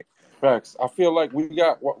bit tonight. Facts. I feel like we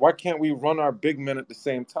got. Why can't we run our big men at the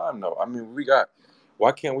same time though? I mean, we got.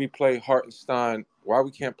 Why can't we play Hartenstein? Why we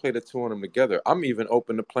can't play the two of them together? I'm even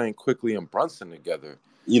open to playing Quickly and Brunson together.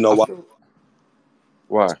 You know I why? feel,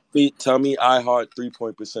 why? Tell me iHeart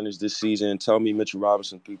 3-point percentage this season. Tell me Mitchell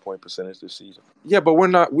Robinson 3-point percentage this season. Yeah, but we're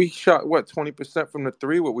not. We shot what 20% from the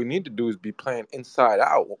three. What we need to do is be playing inside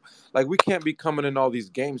out. Like we can't be coming in all these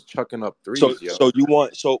games chucking up So threes, yo.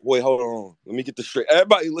 wait, hold on. Let me get this straight.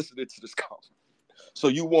 Everybody listening to this call. So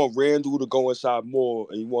you want Randall to go inside more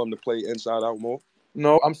and you want him to play inside out more?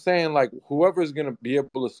 No, I'm saying like whoever's gonna be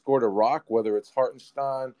able to score the rock, whether it's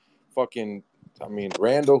Hartenstein, fucking, I mean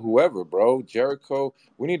Randall, whoever, bro, Jericho.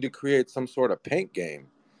 We need to create some sort of paint game.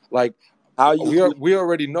 Like How you create we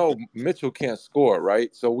already know Mitchell can't score,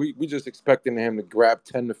 right? So we just expecting him to grab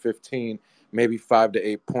 10 to 15, maybe 5 to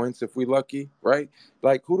 8 points if we lucky, right?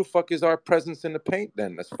 Like who the fuck is our presence in the paint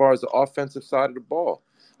then, as far as the offensive side of the ball?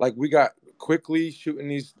 Like we got Quickly shooting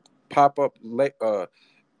these pop up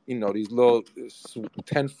these little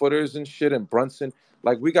 10-footers and shit, and Brunson.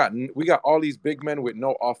 Like we got all these big men with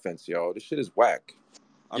no offense, yo. This shit is whack.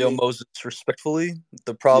 I Yo, mean, Moses, respectfully,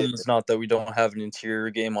 the yeah, problem is not that we don't have an interior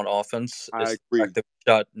game on offense. I It's the agree. fact that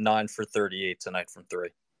we shot 9 for 38 tonight from three.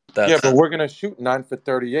 Yeah, That's but we're gonna shoot 9 for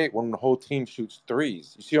 38 when the whole team shoots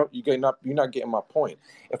threes. You see, you're not getting my point.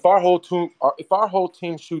 If our whole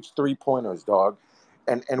team shoots 3-pointers, dog,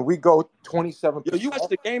 and we go Yo, you 27%. watched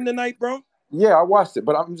the game tonight, bro? Yeah, I watched it,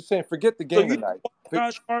 but I'm just saying, forget the So game you didn't tonight.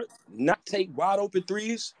 watch Josh Hart not take wide open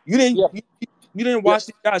threes? You didn't Yeah, you didn't yeah, watch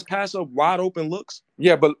these guys pass up wide open looks?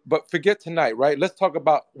 yeah, but forget tonight, right? Let's talk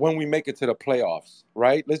about when we make it to the playoffs,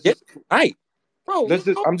 right? Yeah, right. Bro, Let's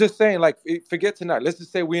just I'm just saying, like, forget tonight. Let's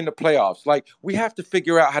just say we're in the playoffs. Like, we have to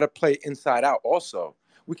figure out how to play inside out also.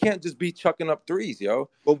 We can't just be chucking up threes, yo.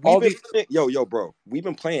 but we've All been these playing, bro. We've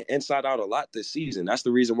been playing inside out a lot this season. That's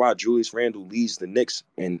the reason why Julius Randle leads the Knicks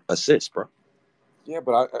in assists, bro. Yeah,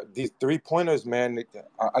 but these 3-pointers, man,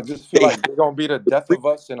 I just feel They like they're gonna be the death of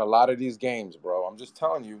us in a lot of these games, bro. I'm just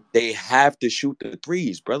telling you. they have to shoot the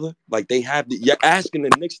threes, brother. Like they have to. You're asking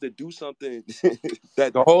the Knicks to do something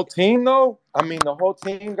that The whole team, though. I mean, the whole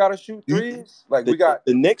team got to shoot you. threes. Like The, we got.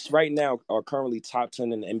 the Knicks right now are currently top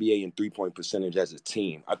 10 in the NBA in 3-point percentage as a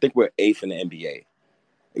team. I think we're eighth in the NBA.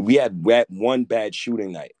 We had one bad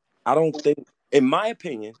shooting night. I don't think, in my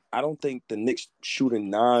opinion, I don't think the Knicks shooting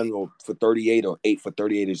 9 or for 38 or 8 for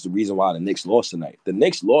 38 is the reason why the Knicks lost tonight. The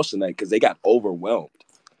Knicks lost tonight because they got overwhelmed.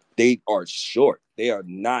 They are short. They are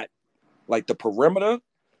not like the perimeter.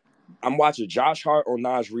 I'm watching Josh Hart or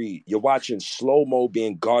Nas Reed. You're watching slow mo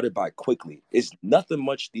being guarded by Quickly. It's nothing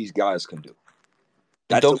much these guys can do.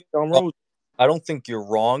 and That's don't a get me wrong, I don't think you're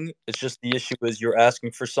wrong. It's just the issue is you're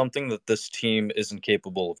asking for something that this team isn't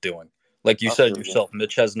capable of doing. Like you I said feel you. yourself,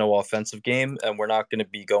 Mitch has no offensive game, and we're not going to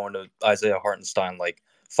be going to Isaiah Hartenstein like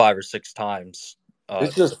 5 or 6 times.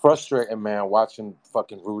 It's just frustrating, man, watching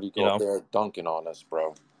fucking Rudy You go up know, there dunking on us,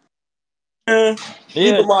 bro. We've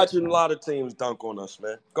yeah, been watching a lot of teams dunk on us,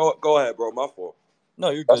 man. Go ahead, bro. My fault. no,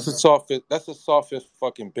 you're That's good. the softest. That's the softest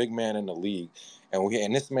fucking big man in the league,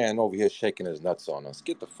 and this man over here shaking his nuts on us.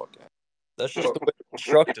 Get the fuck out. That's just the way it's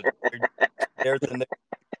constructed. They're scared the Knicks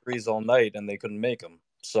threes all night, and they couldn't make them.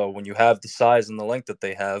 So when you have the size and the length that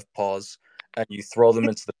they have, pause, and you throw them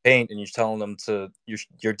into the paint, and you're telling them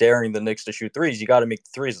you're daring the Knicks to shoot threes. You got to make the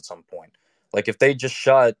threes at some point. Like if they just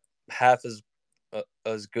shot half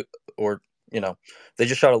as good, or they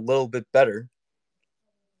just shot a little bit better.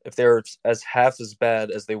 If they're as half as bad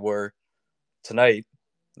as they were tonight,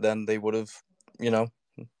 then they would have, you know,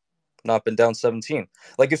 not been down 17.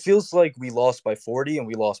 Like it feels like we lost by 40 and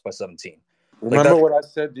we lost by 17. Like Remember that. what I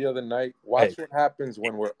said the other night? Hey, Watch what happens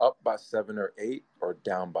when we're up by 7 or 8 or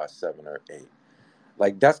down by 7 or 8.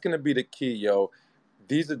 Like that's gonna be the key, yo.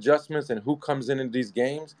 These adjustments and who comes in these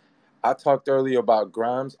games. I talked earlier about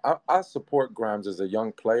Grimes. I support Grimes as a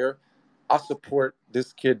young player. I support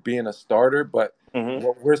this kid being a starter, but Mm-hmm.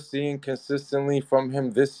 what we're seeing consistently from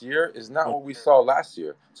him this year is not what we saw last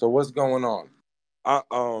year. So what's going on? I,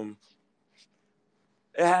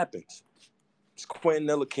 it happens. It's Quentin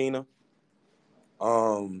Ntilikina.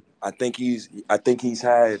 I think he's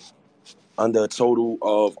had under a total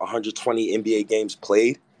of 120 NBA games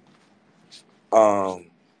played. I'm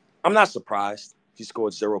not surprised he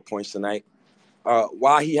scored 0 points tonight.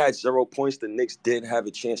 While he had 0 points, the Knicks did have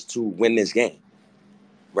a chance to win this game,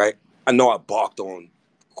 right? I know I balked on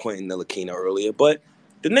Quentin Ntilikina earlier, but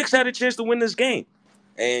the Knicks had a chance to win this game,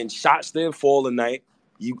 and shots didn't fall tonight.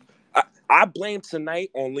 I blame tonight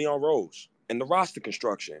on Leon Rose and the roster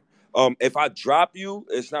construction. If I drop you,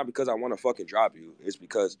 it's not because I want to fucking drop you. It's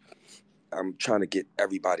because I'm trying to get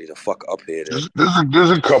everybody to fuck up here. There's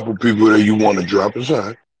a couple people that you want to drop. It's all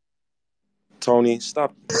right. Tony,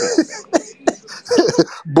 stop. Come on,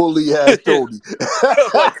 Bully ass man. Tony.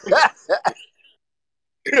 Like, come on.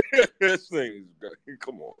 This thing is,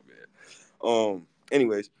 come on, man.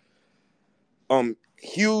 Anyways,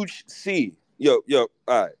 huge C. Yo, all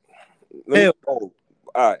right. Let me. Oh,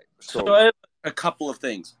 all right. So I have a couple of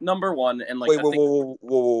things. Number one, and like Wait, I whoa, think whoa,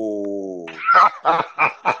 whoa, whoa,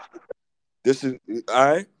 whoa. This is all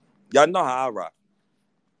right. Y'all know how I rock.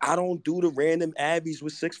 I don't do the random Abbeys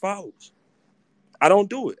with 6 fouls. I don't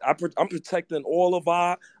do it. I'm protecting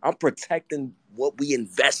I'm protecting what we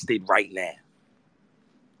invested right now.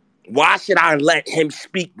 Why should I let him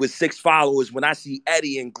speak with 6 followers when I see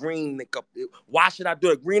Eddie and Green nick up? Why should I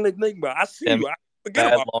do it? Green Enigma, I see and you. I forget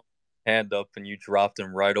mad about long hand up and you dropped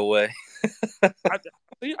him right away. I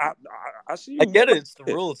see you. I get it. It's the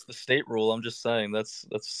rule. It's the state rule. I'm just saying that's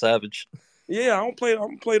savage. Yeah, I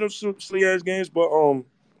don't play those silly ass games, but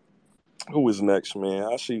who is next, man?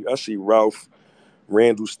 I see Ralph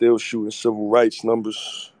Randall still shooting civil rights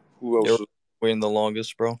numbers. Who You're else? waiting the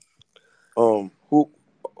longest, bro. Who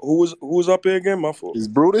was up here again? My fault. Is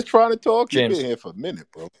Brutus trying to talk? He James. been here for a minute,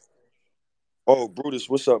 bro. Oh, Brutus,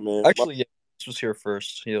 what's up, man? Actually, yeah, this was here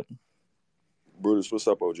first. Yep. Brutus, what's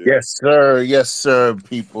up, OG? Yes, sir. Yes, sir,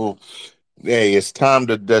 people. Hey, it's time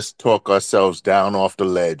to just talk ourselves down off the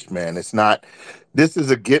ledge, man. It's not. This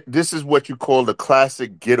is what you call the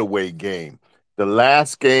classic getaway game. The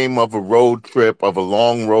last game of a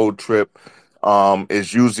long road trip,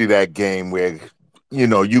 is usually that game where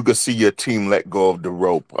you could see your team let go of the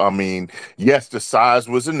rope. I mean, yes, the size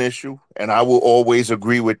was an issue, and I will always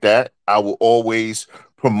agree with that. I will always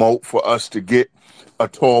promote for us to get a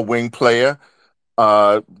tall wing player.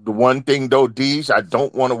 The one thing though, Deej, I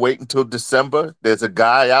don't want to wait until December. There's a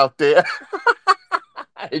guy out there,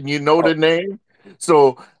 and you know the name.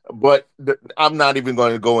 So, but I'm not even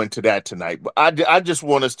going to go into that tonight. But I just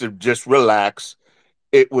want us to just relax.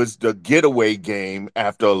 It was the getaway game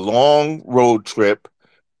after a long road trip.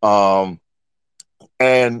 Um,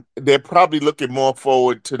 and they're probably looking more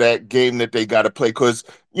forward to that game that they got to play because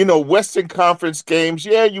Western Conference games,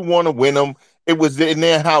 yeah, you want to win them. It was in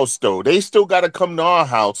their house though. They still got to come to our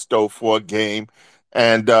house though for a game,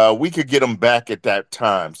 and we could get them back at that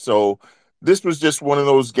time. So this was just one of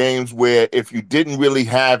those games where if you didn't really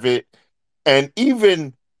have it, and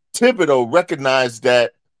even Thibodeau recognized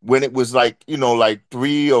that when it was like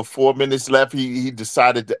 3 or 4 minutes left, he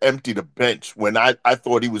decided to empty the bench when I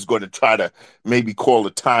thought he was going to try to maybe call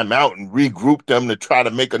a timeout and regroup them to try to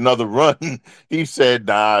make another run. He said,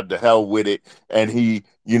 nah, the hell with it. And he,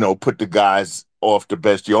 put the guys off the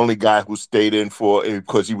bench. The only guy who stayed in for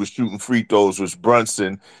because he was shooting free throws was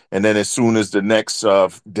Brunson. And then as soon as the next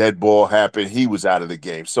dead ball happened, he was out of the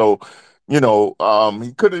game. So He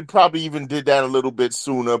could have probably even did that a little bit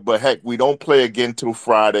sooner, but heck, we don't play again till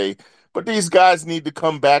Friday. But these guys need to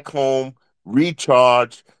come back home,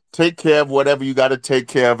 recharge, take care of whatever you got to take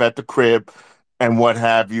care of at the crib and what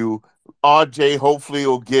have you. RJ hopefully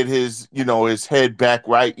will get his head back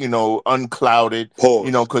right, unclouded,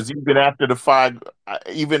 Pause. because even after the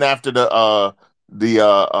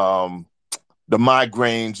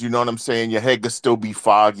migraines, you know what I'm saying? Your head could still be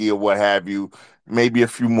foggy or what have you. Maybe a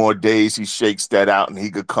few more days he shakes that out and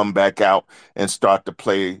he could come back out and start to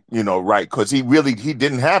play, right. Because he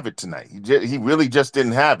didn't have it tonight. He really just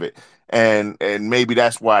didn't have it. And maybe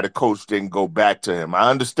that's why the coach didn't go back to him. I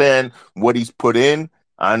understand what he's put in.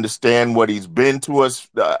 I understand what he's been to us,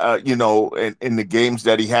 in the games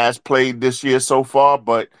that he has played this year so far,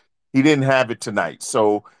 but he didn't have it tonight.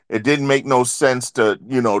 So it didn't make no sense to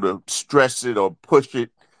stress it or push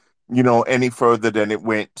it, any further than it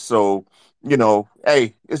went. So,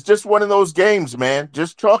 hey, it's just one of those games, man.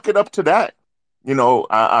 Just chalk it up to that.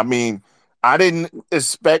 I mean, I didn't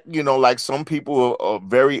expect, like some people are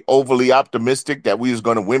very overly optimistic that we was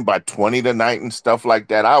going to win by 20 tonight and stuff like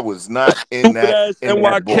that. I was not in Stupid that ass in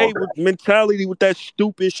that NYK ball. with mentality with that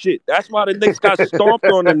stupid shit. That's why the Knicks got stomped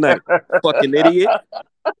on tonight. Fucking idiot.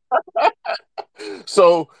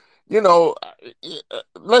 So,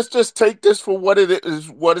 let's just take this for what it is,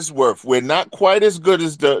 what it's worth. We're not quite as good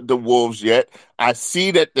as the Wolves yet. I see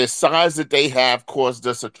that the size that they have caused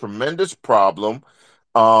us a tremendous problem.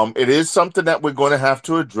 It is something that we're going to have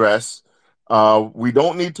to address. We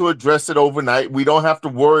don't need to address it overnight. We don't have to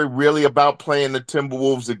worry really about playing the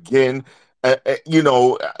Timberwolves again.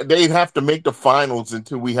 They'd have to make the finals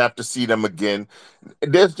until we have to see them again.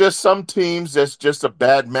 There's just some teams that's just a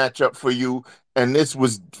bad matchup for you, and this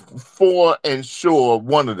was for and sure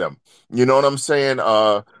one of them. You know what I'm saying?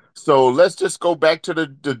 So let's just go back to the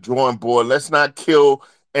drawing board. Let's not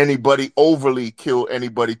overly kill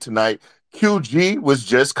anybody tonight. QG was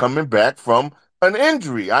just coming back from an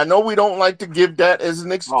injury. I know we don't like to give that as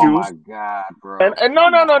an Oh my excuse. God, And, bro. and no, Come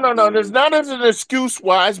no, no, on, no, no. There's dude. not as an excuse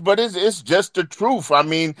wise, but it's just the truth. I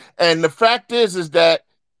mean, and the fact is that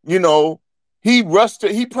you know he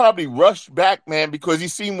probably rushed back, man, because he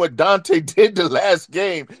seen what Dante did the last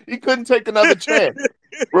game. He couldn't take another chance.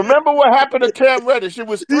 Remember what happened to Cam Reddish? It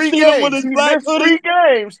was You three seen him with games. his He black missed hoodie? 3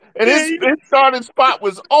 games, and Yeah, his starting spot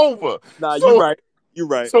was over. nah, you So right. You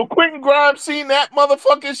right. so Quentin Grimes seen that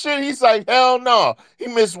motherfucking shit. He's like, hell no. He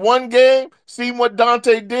missed 1 game, seen what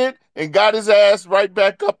Dante did, and got his ass right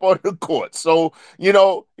back up on the court. So, he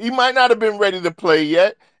might not have been ready to play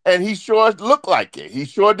yet, and he sure looked like it. He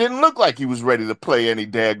sure didn't look like he was ready to play any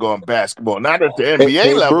daggone basketball. Not at the Hey, NBA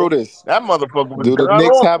hey, level. Brutus, That motherfucker was do the god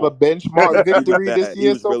Knicks have a awful. benchmark He was victory this bad. He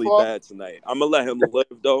year was so really far? bad tonight. I'm gonna let him live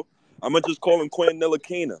though. I'm gonna just call him Quentin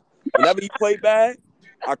Ntilikina. Whenever he play bad,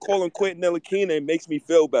 I call him Quentin Ntilikina. It makes me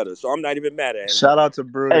feel better. So I'm not even mad at him no Shout more. out to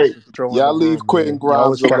Brutus Hey, for trolling the Y'all leave room, Quentin man. Y'all Grimes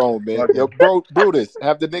was fucking alone, man. Yo, bugging. Brutus,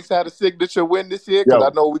 have the Knicks had a signature win this year? Because I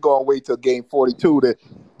yo, know we're gonna wait till game 42 to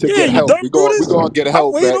Yeah, get you help. done, We Brutus? gonna get I'm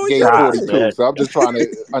help waiting at on game you God, then. 42. man. So I'm just trying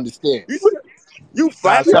to understand. You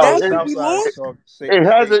Nah, Yo, flabbergasted, we Southside lost. talk. it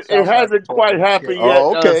Southside hasn't quite talking shit. happened yet,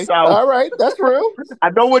 Oh, okay. South. All right, that's real. I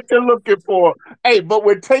know what you're looking for. Hey, but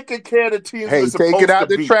we're taking care of the teams we're Hey, taking supposed to out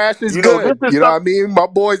the beat. trash is This good. is You know what I something. mean? My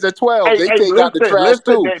boys at 12, Hey, they hey, take out the trash listen.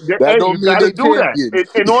 too. That Hey, don't you mean got to they do that champions.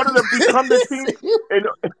 in order to become the team. In,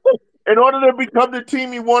 in order to become the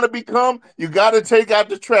team you want to become, you got to take out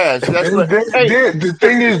the trash. That's And what. Hey, the it's,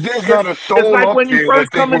 thing is, there's it's not a it's soul like up when you there that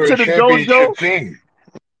first think come we're a into the dojo. championship team.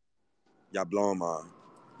 Y'all blowing mine.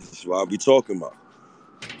 This is what I be talking about.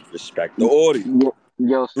 Respect the audience.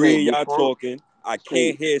 Yo, Three State, of y'all before talking. I State,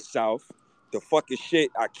 can't hear South. The fucking shit,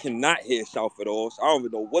 I cannot hear South at all. So I don't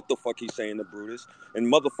even know what the fuck he's saying to Brutus.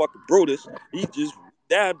 And motherfucker Brutus, he just,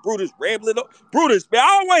 Brutus rambling up. Brutus, man, I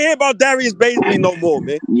don't want to hear about Darius Baisley no more,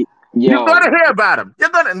 man. You're yo, gonna hear about him. You're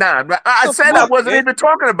gonna I The said I fuck, wasn't man? even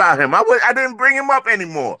talking about him. I didn't bring him up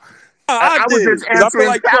anymore. I I was did, just because I feel answering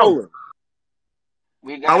like South. trolling.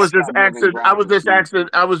 we I gotta was just stop giving asking. I Grimes was just excuses. asking.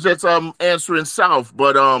 I was just answering South.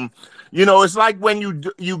 But it's like when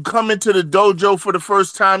you come into the dojo for the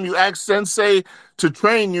first time, you ask Sensei to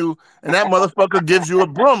train you, and that motherfucker gives you a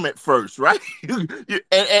broom at first, right?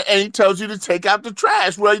 And he tells you to take out the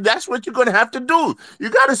trash. Well, that's what you're gonna have to do. You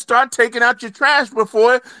got to start taking out your trash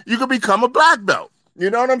before you can become a black belt. You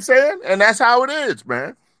know what I'm saying? And that's how it is,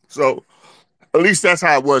 man. So at least that's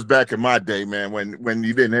how it was back in my day, man, when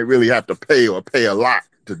you didn't really have to pay a lot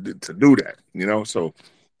to do that, So,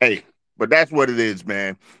 hey, but that's what it is,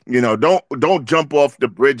 man. Don't jump off the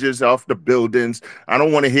bridges, off the buildings. I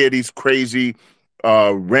don't want to hear these crazy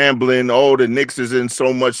rambling. Oh, the Knicks is in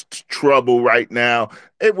so much trouble right now.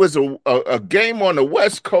 It was a game on the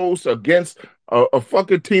West Coast against a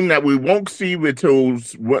fucking team that we won't see until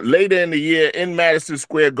later in the year in Madison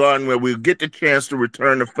Square Garden, where we'll get the chance to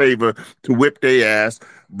return the favor to whip their ass.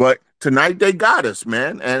 But tonight they got us,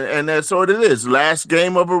 man, and that's what it is. Last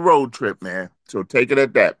game of a road trip, man. So take it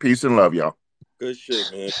at that. Peace and love, y'all. Good shit,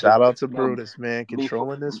 man. Shout out to Yo, Brutus, man, before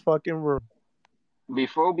controlling this fucking room.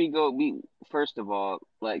 before we go, we first of all,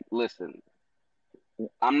 like, listen,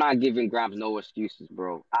 I'm not giving Grimes no excuses,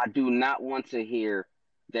 bro. I do not want to hear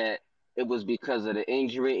that it was because of the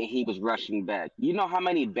injury and he was rushing back. You know how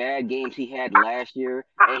many bad games he had last year,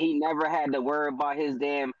 and he never had to worry about his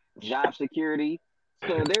damn job security.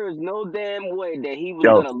 So there is no damn way that he was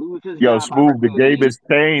Yo, gonna lose his yo, job Smooth, the game opportunity. has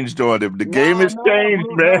changed on him. The game No, has no, changed,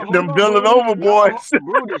 Bru man. no, hold Them on, Villanova boys.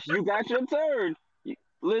 Brutus, you got your turn.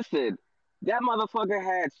 Listen, that motherfucker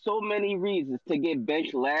had so many reasons to get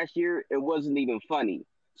benched last year, it wasn't even funny.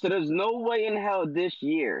 So there's no way in hell this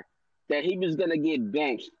year that he was gonna get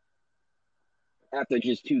benched after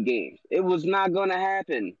just 2 games. It was not gonna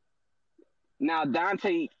happen. Now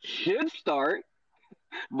Dante should start,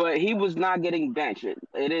 but he was not getting benched.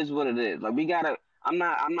 It is what it is. Like we gotta. I'm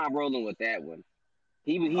not rolling with that one.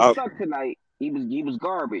 He I, sucked tonight. He was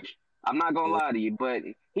garbage. I'm not gonna lie to you, but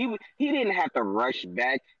he didn't have to rush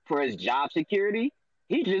back for his job security.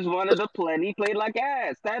 He just wanted to play, and he played like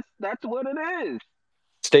ass. That's what it is.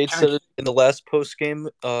 State Can said it in the last post game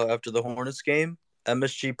after the Hornets game.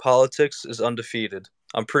 MSG Politics is undefeated.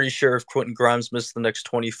 I'm pretty sure if Quentin Grimes missed the next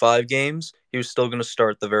 25 games, he was still going to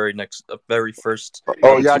start the very first Oh,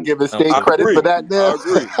 game. y'all I, giving Round State I two. credit for agree. that I now?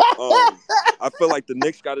 agree. I feel like the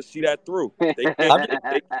Knicks got to see that through. They can't. I'm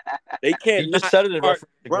just, They he can't just not said it in start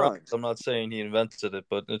reference to Grimes. Grimes. I'm not saying he invented it,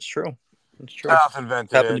 but it's true. It's true. South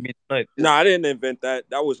invented Happened it. to me tonight. No, I didn't invent that.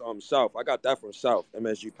 That was South. I got that from South.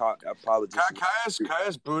 MSG apologists. Can I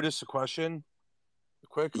ask Brutus a question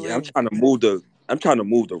Yeah, I'm quickly? trying to move the. I'm trying to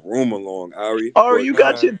move the room along, Ari. Ari, But you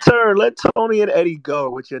got Uh, your turn. Let Tony and Eddie go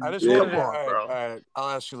with your. I just yeah, wanted Come to. on, bro. All right. I'll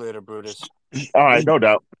ask you later, Brutus. All right, no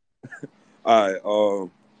doubt. all right.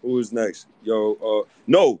 Who is next? Yo,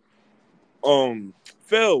 no.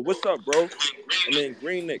 Phil, what's up, bro? And then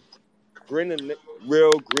Green and Nick,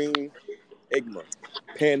 real green Igma,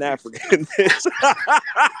 Pan African.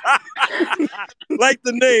 Like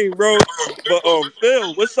the name, bro. But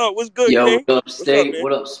Phil, what's up? What's good, Yo, King? what up, What's up, State? man?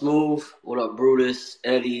 What up, Smooth? What up, Brutus,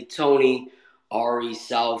 Eddie, Tony, Ari,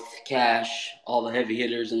 South, Cash, all the heavy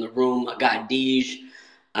hitters in the room. I got Deej.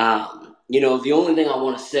 The only thing I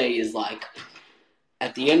want to say is, like,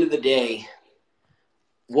 at the end of the day,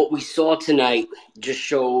 what we saw tonight just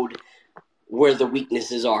showed where the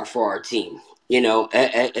weaknesses are for our team.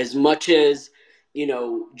 As much as,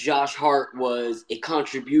 Josh Hart was a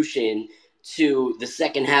contribution to the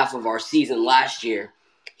second half of our season last year,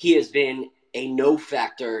 he has been a no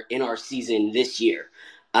factor in our season this year.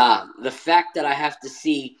 The fact that I have to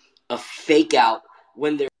see a fake out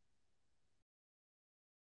when they're